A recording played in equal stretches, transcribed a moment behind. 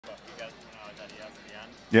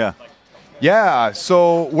Yeah. Yeah,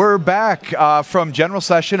 so we're back from general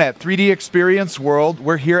session at 3D Experience World.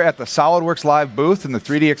 We're here at the SolidWorks Live booth in the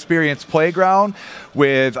 3D Experience Playground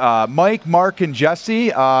with Mike, Marc, and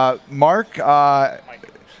Jesse.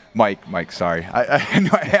 Mike, sorry. I know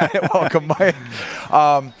I had it. Welcome, Mike.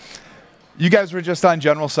 You guys were just on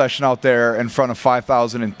general session out there in front of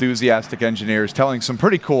 5,000 enthusiastic engineers telling some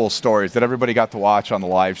pretty cool stories that everybody got to watch on the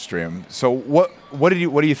live stream. So what do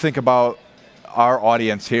you think about our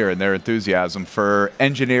audience here and their enthusiasm for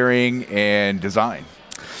engineering and design?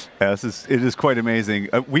 Yeah, it is quite amazing.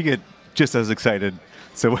 We get just as excited.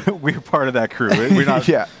 So we're part of that crew. We're not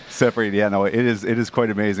separated. Yeah, no, it is quite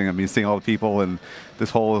amazing. I mean, seeing all the people, and this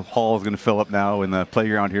whole hall is going to fill up now in the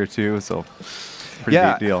playground here too. So pretty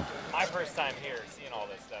big deal. My first time here, seeing all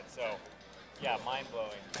this stuff. So yeah, mind blowing.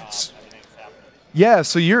 Everything's happening. Yeah,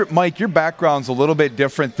 so Mike, your background's a little bit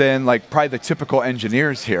different than like probably the typical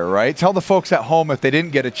engineers here, right? Tell the folks at home if they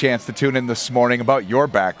didn't get a chance to tune in this morning about your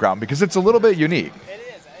background, because it's a little bit unique. It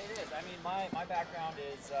is. I mean, my background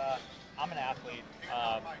is I'm an athlete.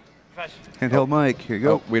 Handheld mic, here you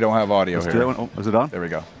go. Oh, we don't have audio Let's here. do that one. Oh, is it on? There we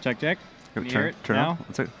go. Check. Can you hear it turn now? on.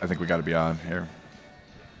 That's it. I think we got to be on here.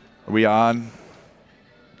 Are we on?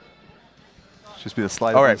 Just be the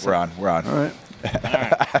slide. All right, we're on. We're on. All right. All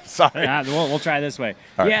right. Sorry. We'll try this way.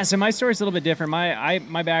 All right. Yeah, so my story's a little bit different.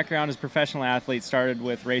 My background as a professional athlete started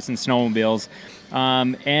with racing snowmobiles.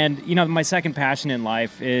 And, you know, my second passion in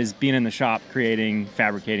life is being in the shop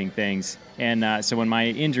fabricating things. And so when my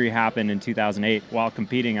injury happened in 2008 while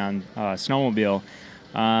competing on snowmobile,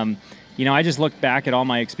 you know, I just looked back at all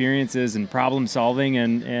my experiences and problem solving,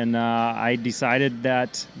 and I decided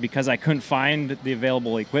that because I couldn't find the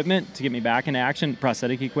available equipment to get me back into action,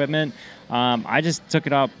 prosthetic equipment, I just took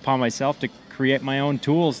it upon myself to create my own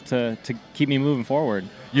tools to keep me moving forward.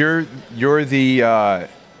 You're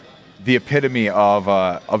the epitome of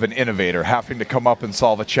an innovator, having to come up and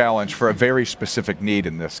solve a challenge for a very specific need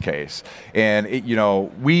in this case. And you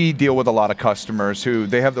know, we deal with a lot of customers who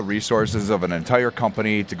they have the resources of an entire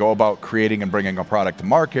company to go about creating and bringing a product to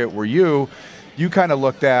market, where you kind of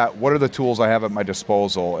looked at what are the tools I have at my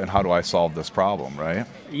disposal and how do I solve this problem, right?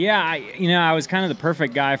 Yeah, I was kind of the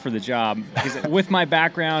perfect guy for the job, because with my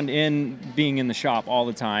background in being in the shop all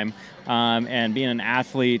the time and being an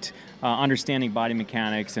athlete, understanding body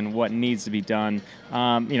mechanics and what needs to be done.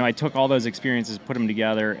 You know, I took all those experiences, put them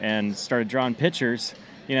together, and started drawing pictures,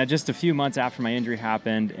 you know, just a few months after my injury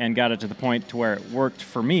happened, and got it to the point to where it worked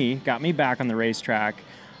for me, got me back on the racetrack.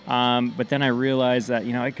 But then I realized that,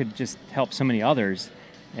 you know, I could just help so many others.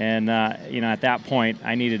 And, you know, at that point,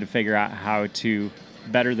 I needed to figure out how to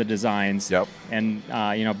better the designs and,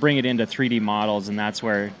 you know, bring it into 3D models, and that's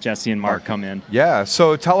where Jesse and Marc come in. Yeah,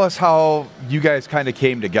 so tell us how you guys kind of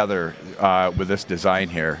came together with this design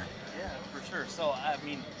here. Yeah, for sure. So, I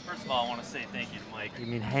mean, first of all, I want to say thank you to Mike. I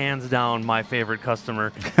mean, hands down, my favorite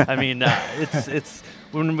customer. I mean, it's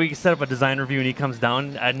when we set up a design review and he comes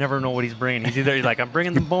down, I never know what he's bringing. He's like, I'm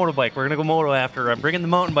bringing the motorbike, we're going to go moto after, I'm bringing the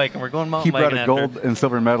mountain bike, and we're going mountain biking after. He brought a gold and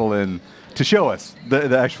silver medal in to show us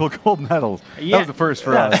the actual gold medals. Yeah. That was the first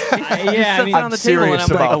for us. Yeah, I mean, on the table, and I'm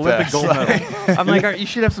like, Olympic gold medal. I'm like, you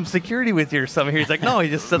should have some security with you or something here. He's like, no, he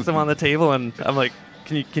just sets them on the table, and I'm like,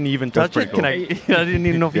 can you even touch it? Cool. Can I didn't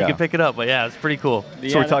even know if you could pick it up, but yeah, it's pretty cool.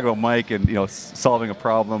 So we're talking about Mike and, you know, solving a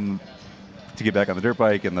problem to get back on the dirt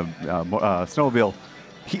bike and the snowmobile.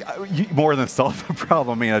 He more than solve a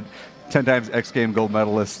problem. I mean, a 10 times X Games gold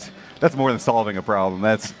medalist. That's more than solving a problem.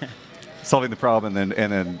 That's solving the problem and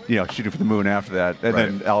then you know, shooting for the moon after that. And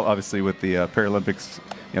then obviously with the Paralympics,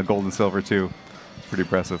 you know, gold and silver too. It's pretty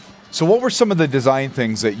impressive. So what were some of the design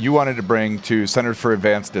things that you wanted to bring to Center for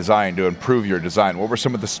Advanced Design to improve your design? What were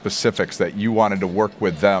some of the specifics that you wanted to work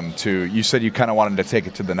with them to? You said you kind of wanted to take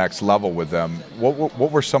it to the next level with them.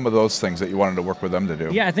 What were some of those things that you wanted to work with them to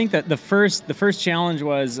do? Yeah, I think that the first challenge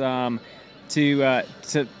was the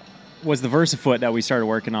VersaFoot that we started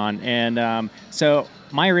working on, and so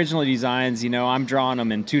my original designs, you know, I'm drawing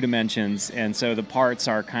them in 2 dimensions, and so the parts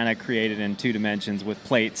are kind of created in 2 dimensions with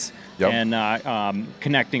plates and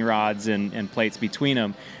connecting rods and plates between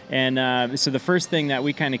them. And so the first thing that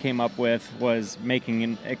we kind of came up with was making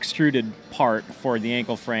an extruded part for the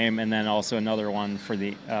ankle frame, and then also another one for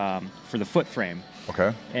the foot frame.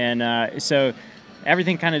 Okay. And so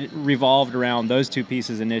everything kind of revolved around those 2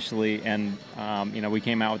 pieces initially, and you know, we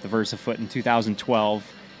came out with the VersaFoot in 2012.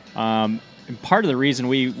 And part of the reason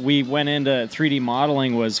we went into 3D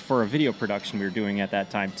modeling was for a video production we were doing at that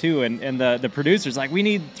time too, and the producers like, we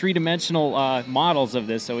need 3-dimensional models of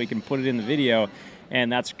this so we can put it in the video,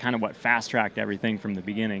 and that's kind of what fast-tracked everything from the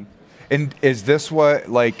beginning. And is this what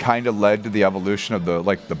like kind of led to the evolution of the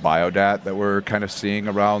biodat that we're kind of seeing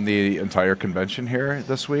around the entire convention here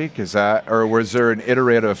this week? Is that, or was there an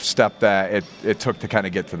iterative step that it took to kind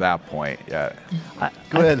of get to that point yet?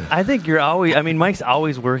 Go ahead. I think you're always. I mean, Mike's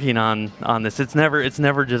always working on this. It's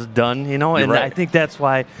never just done, you know. And right. I think that's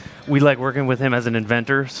why we like working with him as an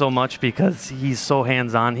inventor so much, because he's so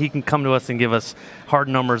hands-on. He can come to us and give us hard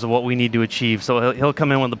numbers of what we need to achieve. So he'll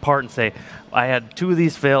come in with the part and say, I had 2 of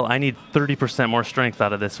these fail. I need 30% more strength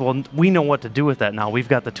out of this. Well, we know what to do with that now. We've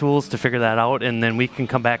got the tools to figure that out, and then we can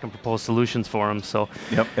come back and propose solutions for him. So,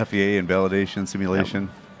 yep, FEA and validation, simulation.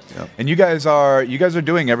 Yep. And you guys are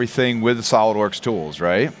doing everything with the SolidWorks tools,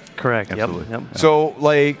 right? Correct. Absolutely. Yep. So,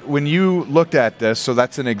 like, when you looked at this, so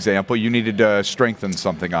that's an example, you needed to strengthen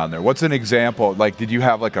something on there. What's an example? Like, did you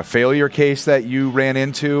have like a failure case that you ran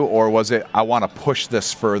into, or was it, I want to push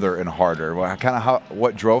this further and harder? Well,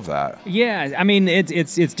 what drove that? Yeah, I mean,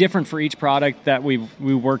 it's different for each product that we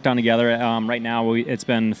worked on together. Right now, it's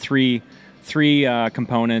been three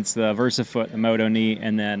components: the VersaFoot, the Moto knee,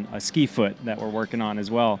 and then a ski foot that we're working on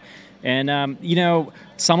as well. And you know,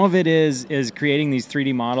 some of it is creating these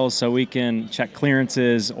 3D models so we can check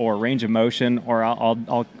clearances or range of motion, or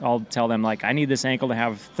I'll tell them, like, I need this ankle to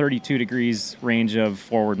have 32 degrees range of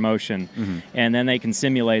forward motion, and then they can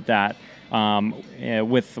simulate that. So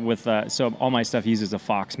all my stuff uses a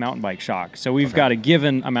Fox mountain bike shock. So we've got a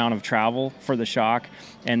given amount of travel for the shock,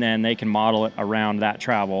 and then they can model it around that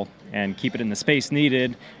travel and keep it in the space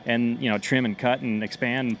needed, and, you know, trim and cut and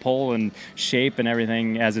expand and pull and shape and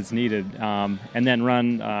everything as it's needed, and then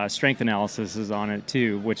run strength analysis on it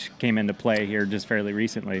too, which came into play here just fairly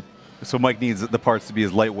recently. So Mike needs the parts to be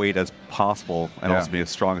as lightweight as possible and also be as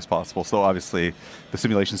strong as possible. So obviously, the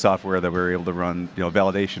simulation software that we're able to run, you know,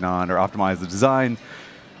 validation on or optimize the design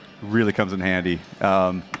really comes in handy.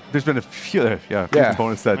 There's been a few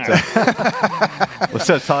components that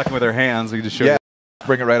instead of talking with our hands, we can just show you.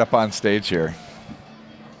 Bring it right up on stage here.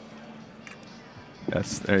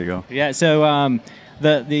 Yes, there you go. Yeah. So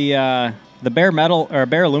the bare metal or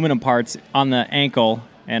bare aluminum parts on the ankle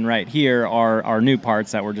and right here are our new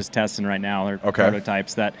parts that we're just testing right now. They're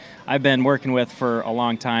prototypes that I've been working with for a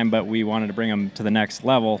long time, but we wanted to bring them to the next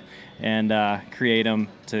level and create them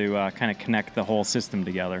to kind of connect the whole system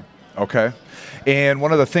together. Okay. And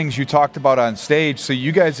one of the things you talked about on stage, so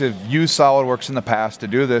you guys have used SolidWorks in the past to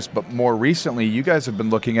do this, but more recently you guys have been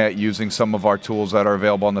looking at using some of our tools that are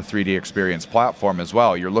available on the 3DEXPERIENCE platform as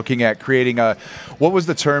well. You're looking at creating what was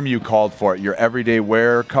the term you called for it? Your everyday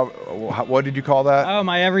wear, what did you call that? Oh,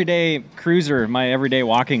 my everyday cruiser, my everyday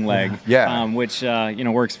walking leg. Which, you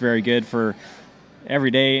know, works very good for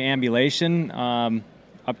everyday ambulation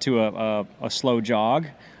up to a slow jog.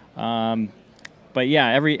 But yeah,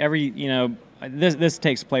 every you know, this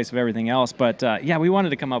takes place of everything else. But yeah, we wanted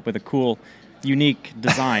to come up with a cool, unique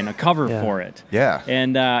design, a cover for it. Yeah.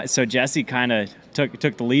 And so Jesse kind of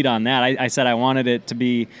took the lead on that. I said I wanted it to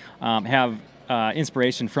be have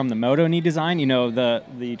inspiration from the Moto knee design. You know,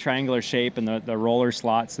 the triangular shape and the roller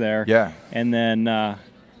slots there. Yeah. And then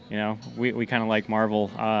you know, we kind of like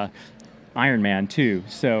Marvel. Iron Man too.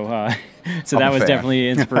 So so that was definitely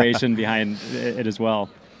inspiration behind it as well.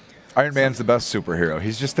 Iron Man's the best superhero.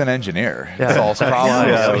 He's just an engineer. Solves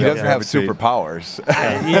problems. He doesn't have superpowers.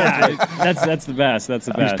 That's the best. That's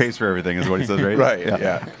the best. He pays for everything, is what he says, right? Right.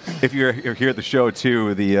 Yeah. If you're here at the show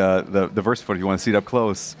too, the VersaFoot, if you want to see it up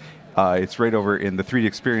close, it's right over in the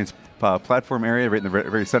 3DEXPERIENCE platform area, right in the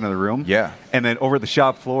very center of the room. Yeah. And then over the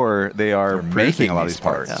shop floor, they're making a lot of these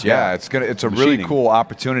parts. Yeah. It's a really cool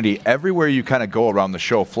opportunity. Everywhere you kind of go around the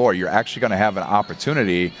show floor, you're actually going to have an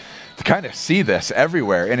opportunity to kind of see this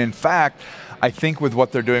everywhere. And in fact, I think with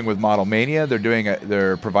what they're doing with Model Mania,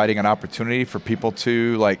 they're providing an opportunity for people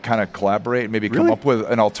to like kind of collaborate, maybe come up with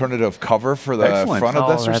an alternative cover for the front of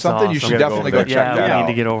this or something. Awesome. You should definitely go check that out. Yeah, we need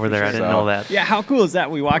to get over there. I didn't know that. Yeah, how cool is that?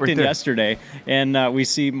 We walked in yesterday, and we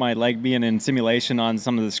see my leg being in simulation on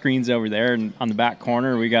some of the screens over there, and on the back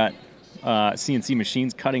corner we got CNC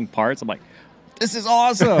machines cutting parts. I'm like, this is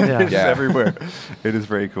awesome. It's everywhere. It is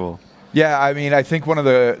very cool. Yeah, I mean, I think one of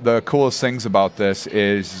the coolest things about this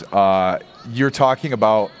is you're talking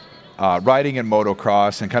about riding in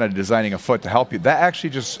motocross and kind of designing a foot to help you. That actually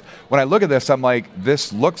just, when I look at this, I'm like,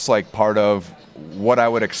 this looks like part of what I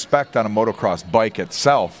would expect on a motocross bike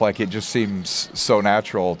itself. Like, it just seems so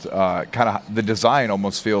natural. Kind of the design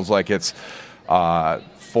almost feels like it's art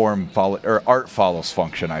follows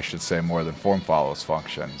function, I should say, more than form follows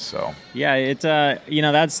function. So yeah, it's you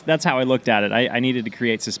know, that's how I looked at it. I needed to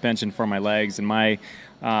create suspension for my legs, and my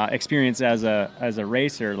experience as a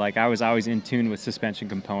racer, like, I was always in tune with suspension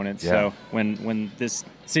components. So when this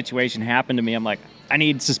situation happened to me, I'm like, I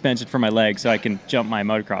need suspension for my leg so I can jump my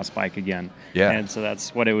motocross bike again. Yeah. And so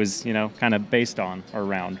that's what it was, you know, kind of based on or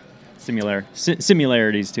around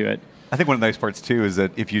similarities to it. I think one of the nice parts too is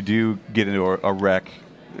that if you do get into a wreck,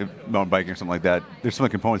 mountain biking or something like that, there's some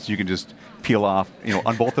of the components you can just peel off, you know,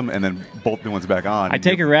 unbolt them and then bolt new ones back on. I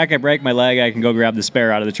take a wreck, I break my leg, I can go grab the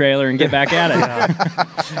spare out of the trailer and get back at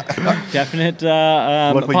it. Definite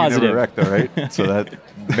Luckily positive. you never wrecked though, right? So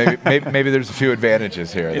that maybe there's a few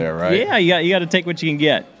advantages here or there, right? Yeah, you got to take what you can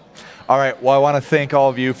get. All right. Well, I want to thank all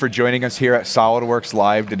of you for joining us here at SolidWorks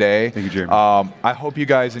Live today. Thank you, Jeremy. I hope you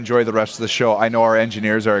guys enjoy the rest of the show. I know our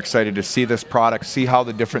engineers are excited to see this product, see how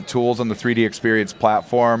the different tools on the 3DEXPERIENCE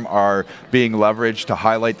platform are being leveraged to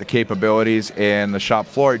highlight the capabilities in the shop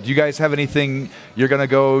floor. Do you guys have anything you're going to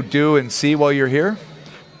go do and see while you're here?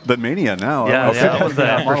 The Mania now. Yeah, Okay.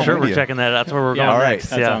 that was for sure. Mania. We're checking that. That's where we're going All right. next.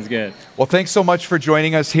 That sounds good. Well, thanks so much for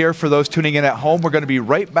joining us here. For those tuning in at home, we're going to be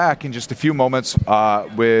right back in just a few moments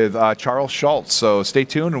with Charles Schultz. So stay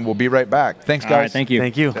tuned, and we'll be right back. Thanks, guys. All right, thank you.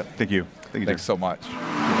 Thank you. Thank you. Thank you, Thanks so much.